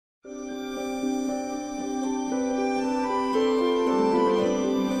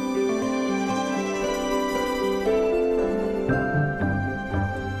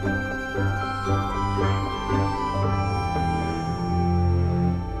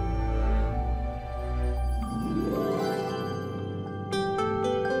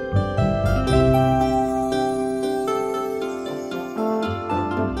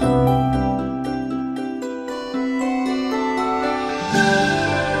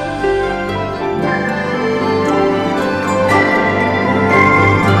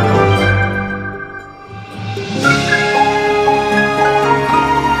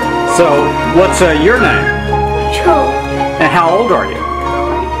So, what's your name? Joe. And how old are you?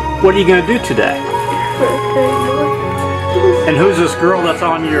 What are you going to do today? And who's this girl that's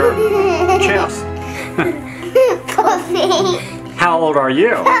on your chest? How old are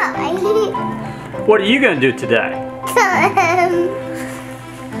you? What are you going to do today?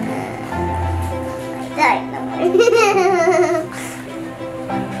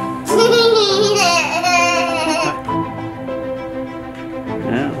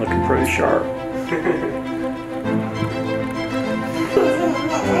 Yeah, looking pretty sharp.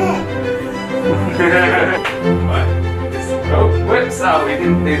 Oh, whoops, oh, we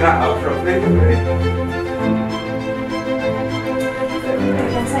didn't do that up properly, did we?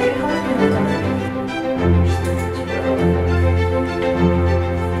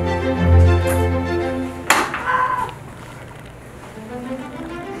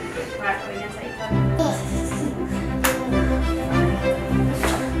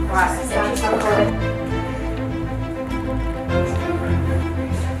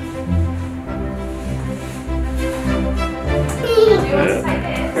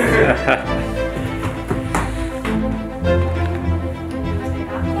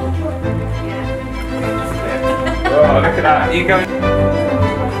 Oh, look at that. You going?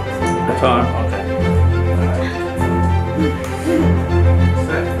 The time. Okay.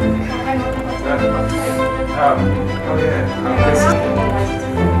 Oh yeah.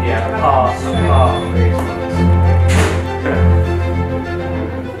 Yeah, pass.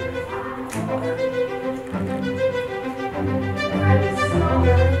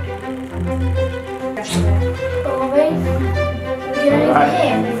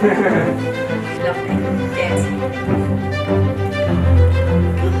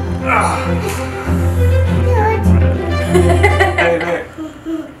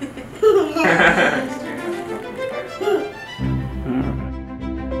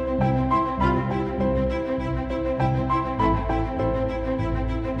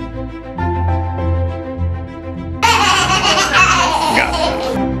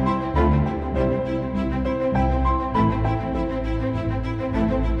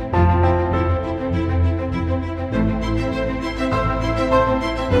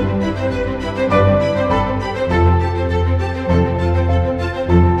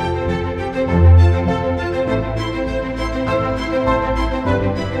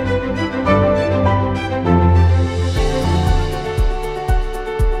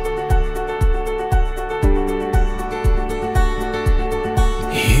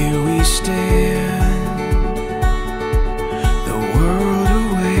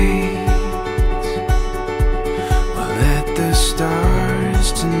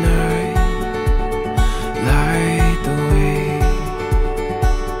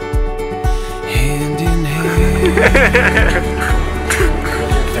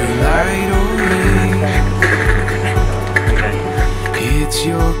 It's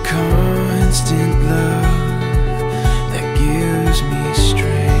your constant love that gives me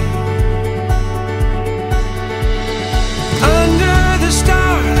strength. Under the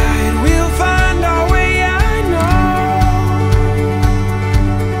starlight we'll find our way, I know.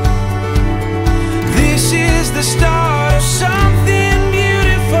 This is the start of something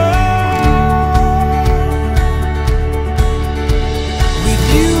beautiful. With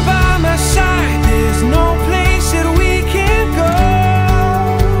you by my side, there's no place that we can't go.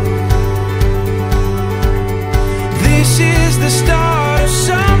 This is the start of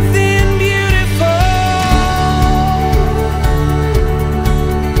something beautiful.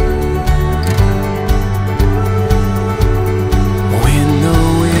 When the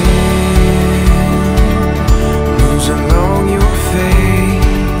wind moves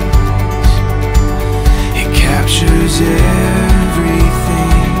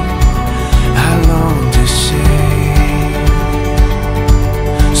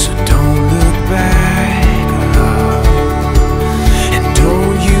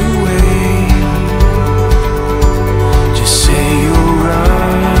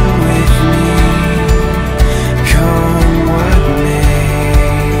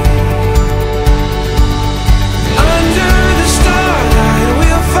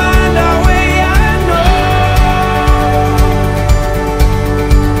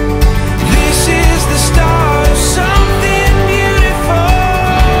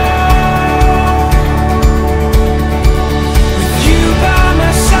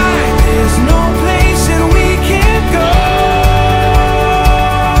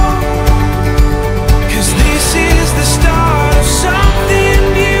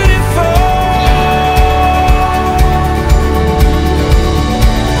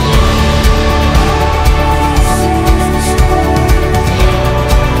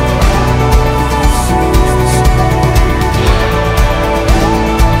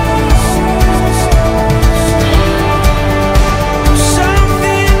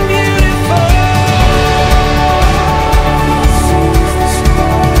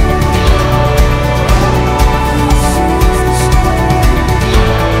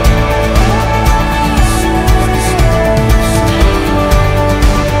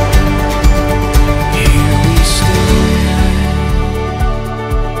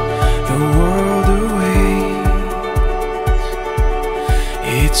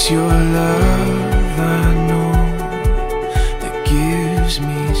It's your love, I know, that gives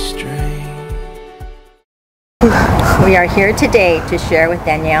me strength. We are here today to share with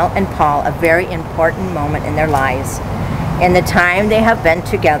Danielle and Paul a very important moment in their lives. In the time they have been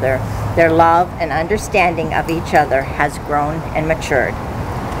together, their love and understanding of each other has grown and matured.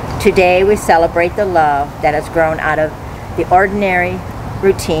 Today we celebrate the love that has grown out of the ordinary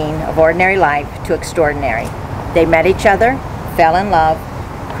routine of ordinary life to extraordinary. They met each other, fell in love,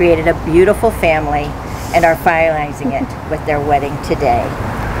 created a beautiful family, and are finalizing it with their wedding today.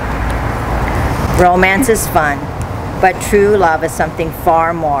 Romance is fun, but true love is something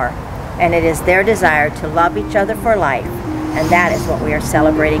far more, and it is their desire to love each other for life, and that is what we are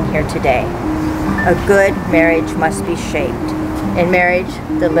celebrating here today. A good marriage must be shaped. In marriage,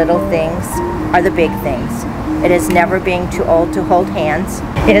 the little things are the big things. It is never being too old to hold hands.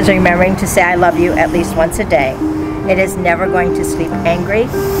 It is remembering to say I love you at least once a day. It is never going to sleep angry.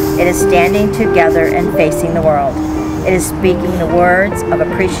 It is standing together and facing the world. It is speaking the words of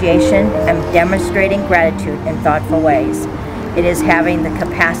appreciation and demonstrating gratitude in thoughtful ways. It is having the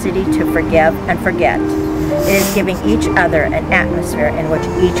capacity to forgive and forget. It is giving each other an atmosphere in which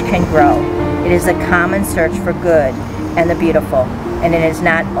each can grow. It is a common search for good and the beautiful, and it is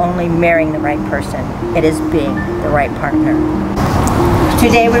not only marrying the right person, it is being the right partner.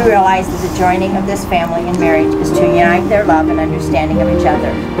 Today we realize that the joining of this family in marriage is to unite their love and understanding of each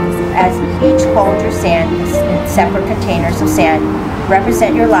other. As each hold your sand in separate containers of sand,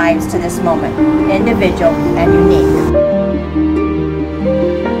 represent your lives to this moment, individual and unique.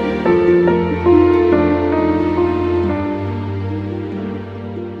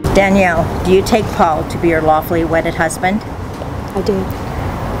 Danielle, do you take Paul to be your lawfully wedded husband? I do.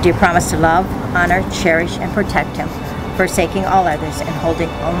 Do you promise to love, honor, cherish, and protect him, forsaking all others and holding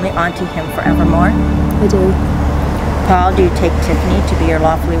only onto him forevermore? I do. Paul, do you take Tiffany to be your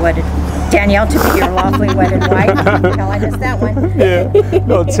lawfully wedded, Danielle to be your lawfully wedded wife? No, I missed that one. Yeah,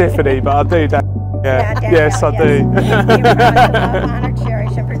 not Tiffany, but I do that. Yeah. Danielle, Yes, I do. Do you promise to love, honor,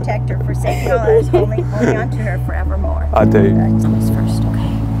 cherish, and protect her, forsaking all others, holding onto her forevermore? I do. Someone's first, okay.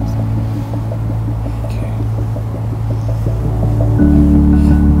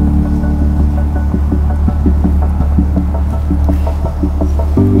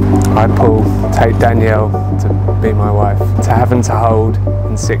 I, Paul, take Danielle to be my wife, to have and to hold,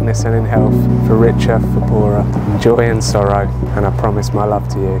 in sickness and in health, for richer, for poorer, in joy and sorrow, and I promise my love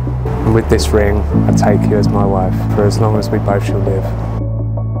to you. And with this ring, I take you as my wife, for as long as we both shall live.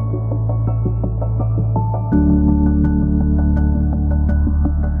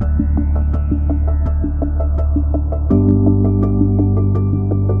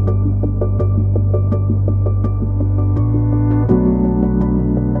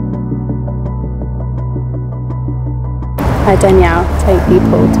 I, Danielle, take thee,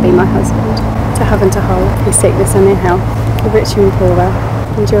 Paul, to be my husband, to have and to hold, in sickness and in health, the rich and poorer,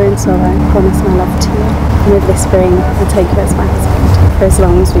 in joy and sorrow, promise my love to you. And with this ring, I take you as my husband, for as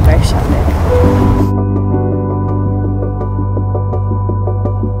long as we both shall live.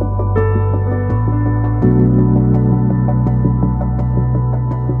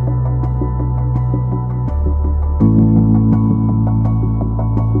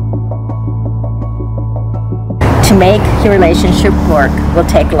 To make your relationship work will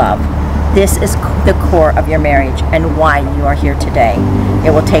take love. This is the core of your marriage and why you are here today.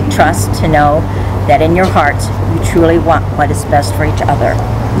 It will take trust to know that in your hearts you truly want what is best for each other.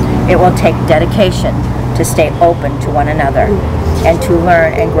 It will take dedication to stay open to one another and to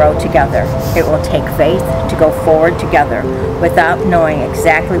learn and grow together. It will take faith to go forward together without knowing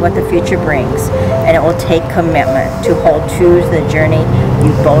exactly what the future brings, and it will take commitment to hold true to the journey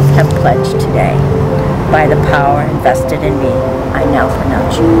you both have pledged today. By the power invested in me, I now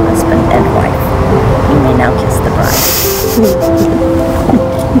pronounce you husband and wife. You may now kiss the bride.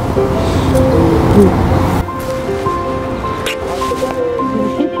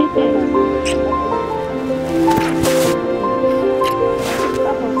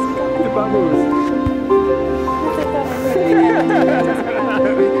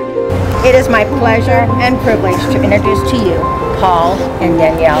 It is my pleasure and privilege to introduce to you Paul and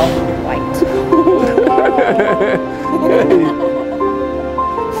Danielle White.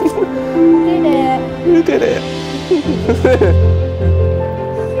 You did it.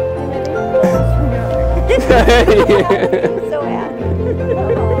 I'm so happy.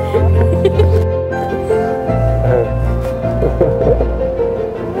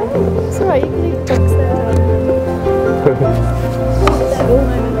 Sorry, you can leave the box there.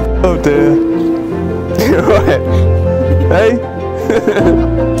 Oh dear. Right. Hey?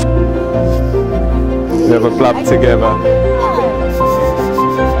 Never blub together.